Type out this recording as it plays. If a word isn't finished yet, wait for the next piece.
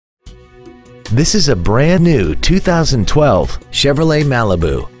This is a brand new 2012 Chevrolet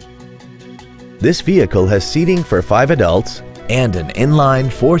Malibu. This vehicle has seating for 5 adults and an inline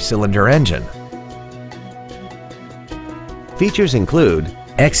 4-cylinder engine. Features include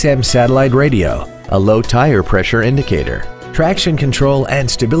XM satellite radio, a low tire pressure indicator, traction control and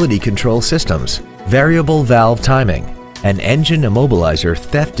stability control systems, variable valve timing, an engine immobilizer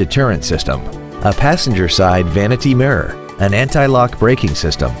theft deterrent system, a passenger side vanity mirror, an anti-lock braking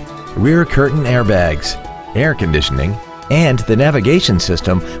system, rear curtain airbags, air conditioning, and the navigation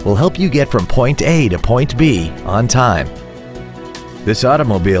system will help you get from point A to point B on time. This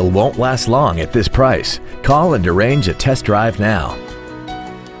automobile won't last long at this price. Call and arrange a test drive now.